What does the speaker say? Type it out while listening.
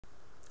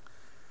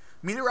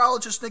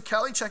Meteorologist Nick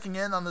Kelly checking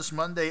in on this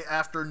Monday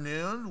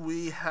afternoon.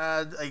 We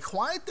had a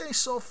quiet day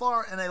so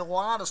far in a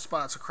lot of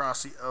spots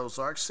across the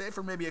Ozarks, save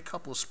for maybe a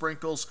couple of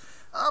sprinkles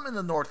in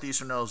the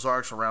northeastern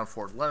Ozarks around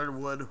Fort Leonard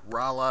Wood,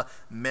 Rolla,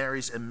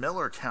 Marys, and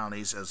Miller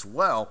counties as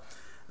well.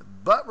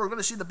 But we're going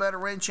to see the better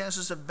rain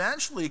chances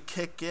eventually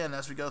kick in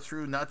as we go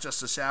through not just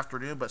this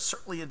afternoon, but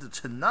certainly into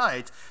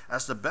tonight,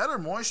 as the better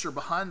moisture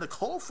behind the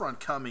cold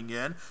front coming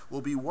in will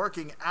be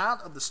working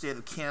out of the state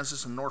of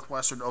Kansas and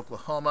northwestern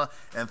Oklahoma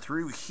and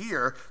through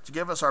here to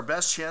give us our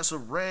best chance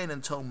of rain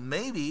until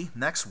maybe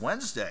next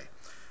Wednesday.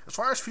 As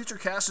far as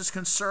Futurecast is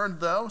concerned,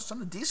 though, it's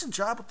done a decent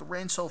job with the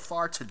rain so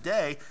far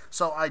today,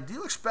 so I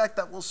do expect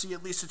that we'll see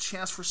at least a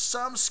chance for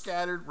some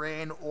scattered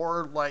rain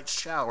or light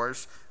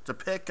showers to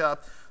pick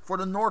up for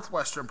the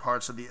northwestern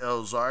parts of the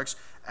Ozarks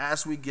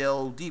as we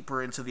go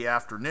deeper into the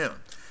afternoon.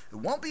 It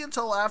won't be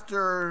until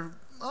after,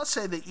 let's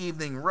say, the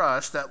evening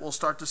rush that we'll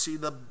start to see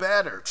the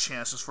better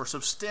chances for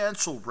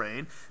substantial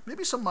rain,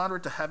 maybe some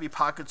moderate to heavy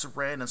pockets of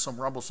rain and some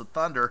rumbles of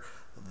thunder.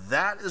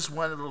 That is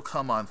when it'll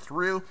come on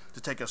through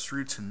to take us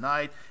through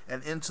tonight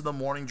and into the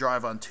morning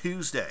drive on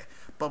Tuesday.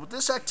 But with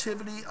this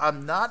activity,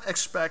 I'm not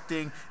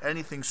expecting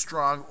anything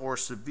strong or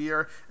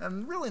severe,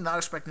 and really not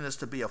expecting this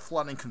to be a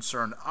flooding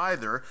concern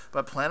either,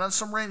 but plan on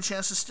some rain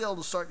chances still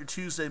to start your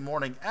Tuesday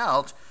morning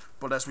out.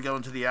 But as we go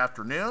into the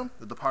afternoon,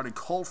 the departing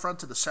cold front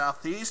to the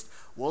southeast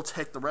will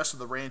take the rest of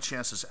the rain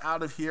chances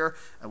out of here,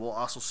 and we'll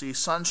also see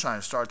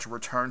sunshine start to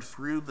return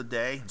through the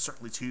day, and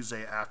certainly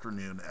Tuesday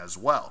afternoon as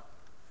well.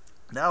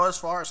 Now, as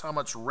far as how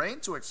much rain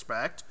to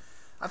expect,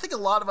 I think a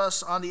lot of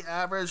us on the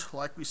average,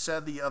 like we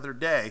said the other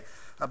day,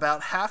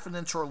 about half an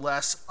inch or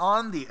less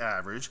on the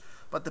average,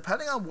 but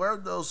depending on where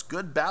those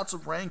good bouts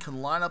of rain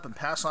can line up and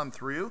pass on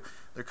through,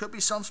 there could be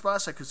some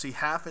spots that could see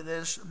half an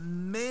inch,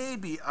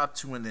 maybe up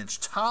to an inch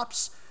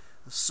tops.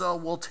 So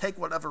we'll take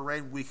whatever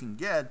rain we can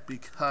get,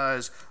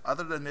 because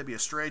other than maybe a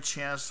stray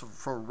chance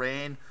for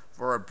rain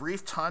for a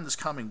brief time this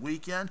coming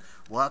weekend,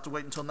 we'll have to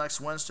wait until next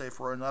Wednesday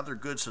for another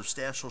good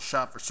substantial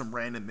shot for some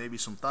rain and maybe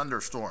some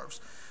thunderstorms.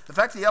 In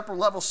fact, the upper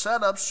level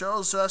setup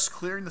shows us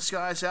clearing the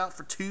skies out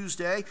for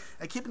Tuesday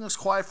and keeping us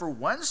quiet for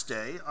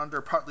Wednesday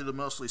under partly to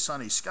mostly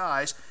sunny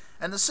skies.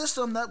 And the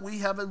system that we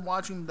have been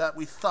watching that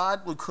we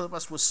thought would clip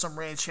us with some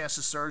rain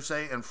chances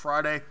Thursday and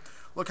Friday,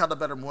 look how the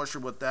better moisture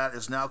with that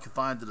is now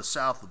confined to the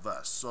south of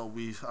us. So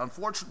we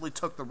unfortunately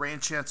took the rain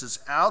chances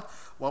out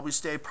while we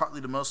stayed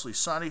partly to mostly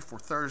sunny for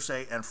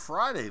Thursday and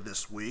Friday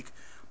this week.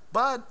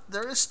 But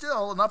there is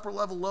still an upper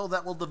level low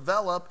that will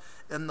develop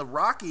in the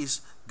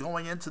Rockies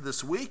going into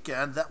this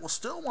weekend that will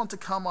still want to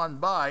come on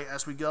by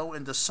as we go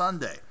into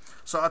Sunday.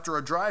 So after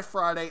a dry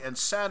Friday and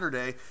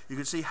Saturday, you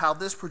can see how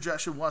this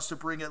projection wants to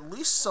bring at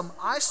least some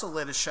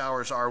isolated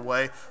showers our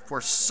way for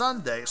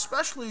Sunday,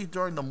 especially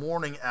during the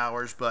morning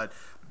hours, but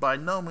by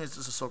no means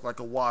does this look like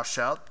a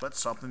washout, but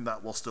something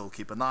that we'll still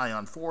keep an eye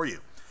on for you.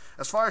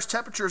 As far as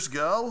temperatures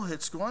go,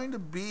 it's going to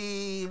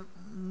be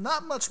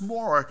not much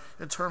more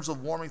in terms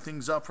of warming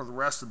things up for the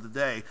rest of the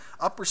day.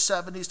 Upper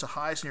 70s to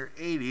highs near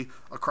 80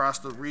 across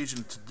the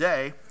region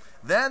today.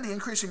 Then the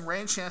increasing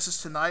rain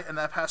chances tonight and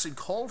that passing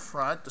cold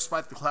front,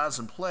 despite the clouds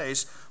in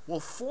place, will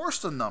force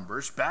the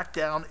numbers back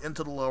down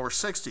into the lower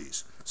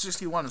 60s.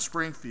 61 in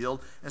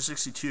Springfield and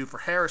 62 for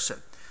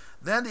Harrison.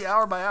 Then the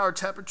hour-by-hour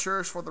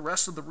temperatures for the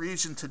rest of the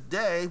region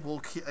today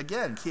will,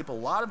 again, keep a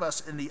lot of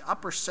us in the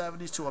upper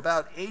 70s to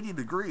about 80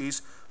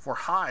 degrees for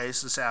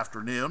highs this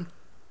afternoon.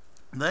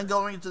 Then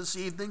going into this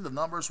evening, the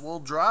numbers will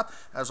drop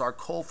as our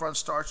cold front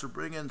starts to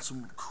bring in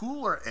some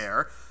cooler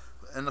air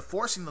and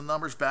forcing the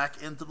numbers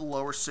back into the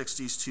lower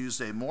 60s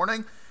Tuesday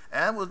morning.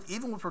 And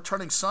even with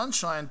returning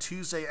sunshine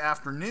Tuesday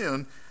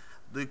afternoon,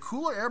 the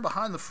cooler air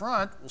behind the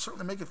front will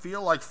certainly make it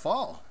feel like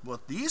fall,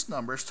 with these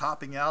numbers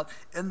topping out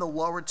in the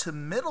lower to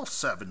middle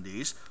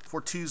 70s for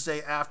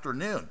Tuesday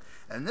afternoon.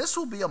 And this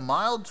will be a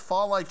mild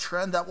fall-like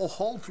trend that will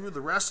hold through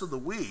the rest of the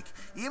week,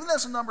 even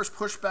as the numbers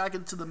push back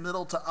into the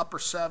middle to upper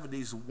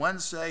 70s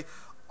Wednesday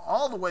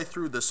all the way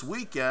through this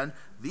weekend.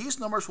 These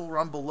numbers will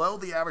run below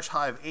the average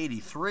high of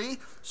 83,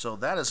 so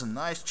that is a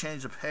nice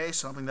change of pace,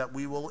 something that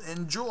we will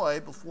enjoy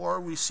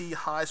before we see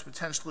highs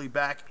potentially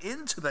back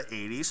into the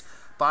 80s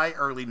by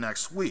early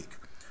next week.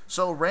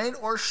 So rain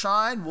or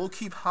shine, we'll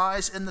keep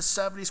highs in the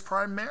 70s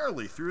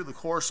primarily through the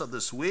course of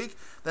this week.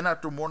 Then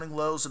after morning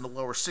lows in the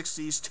lower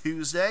 60s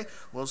Tuesday,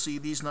 we'll see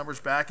these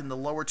numbers back in the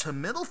lower to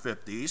middle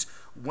 50s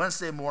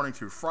Wednesday morning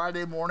through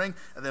Friday morning,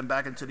 and then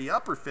back into the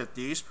upper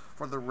 50s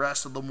for the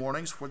rest of the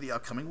mornings for the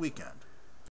upcoming weekend.